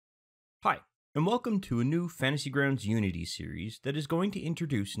Hi, and welcome to a new Fantasy Grounds Unity series that is going to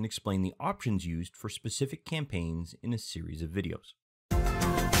introduce and explain the options used for specific campaigns in a series of videos.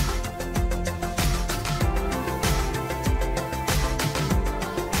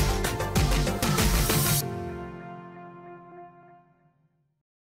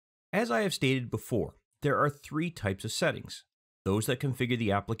 As I have stated before, there are three types of settings: those that configure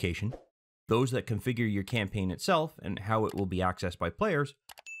the application, those that configure your campaign itself and how it will be accessed by players,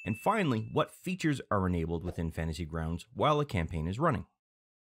 and finally, what features are enabled within Fantasy Grounds while a campaign is running.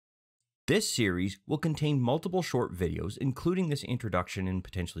 This series will contain multiple short videos, including this introduction and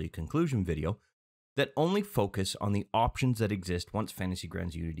potentially a conclusion video, that only focus on the options that exist once Fantasy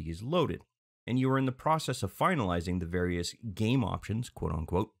Grounds Unity is loaded, and you are in the process of finalizing the various game options, quote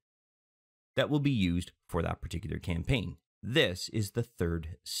unquote, that will be used for that particular campaign. This is the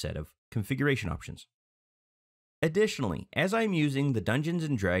third set of configuration options. Additionally, as I'm using the Dungeons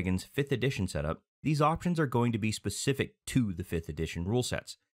 & Dragons 5th edition setup, these options are going to be specific to the 5th edition rule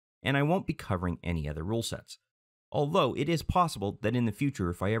sets, and I won't be covering any other rule sets. Although it is possible that in the future,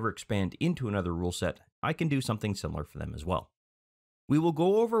 if I ever expand into another rule set, I can do something similar for them as well. We will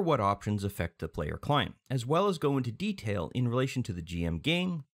go over what options affect the player client, as well as go into detail in relation to the GM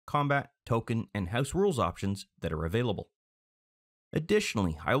game, combat, token, and house rules options that are available.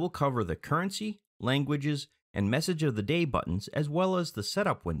 Additionally, I will cover the currency, languages, and message of the day buttons, as well as the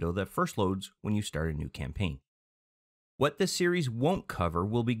setup window that first loads when you start a new campaign. What this series won't cover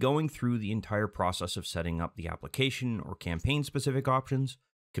will be going through the entire process of setting up the application or campaign specific options,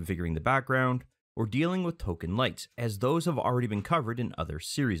 configuring the background, or dealing with token lights, as those have already been covered in other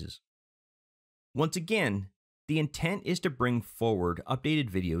series. Once again, the intent is to bring forward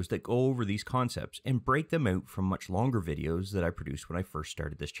updated videos that go over these concepts and break them out from much longer videos that I produced when I first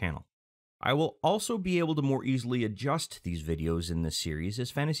started this channel. I will also be able to more easily adjust these videos in this series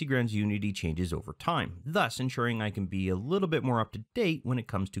as Fantasy Grounds Unity changes over time, thus ensuring I can be a little bit more up to date when it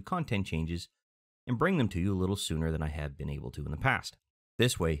comes to content changes and bring them to you a little sooner than I have been able to in the past.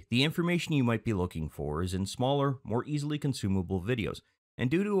 This way, the information you might be looking for is in smaller, more easily consumable videos, and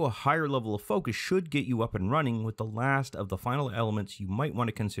due to a higher level of focus should get you up and running with the last of the final elements you might want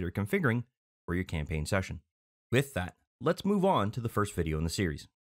to consider configuring for your campaign session. With that, let's move on to the first video in the series.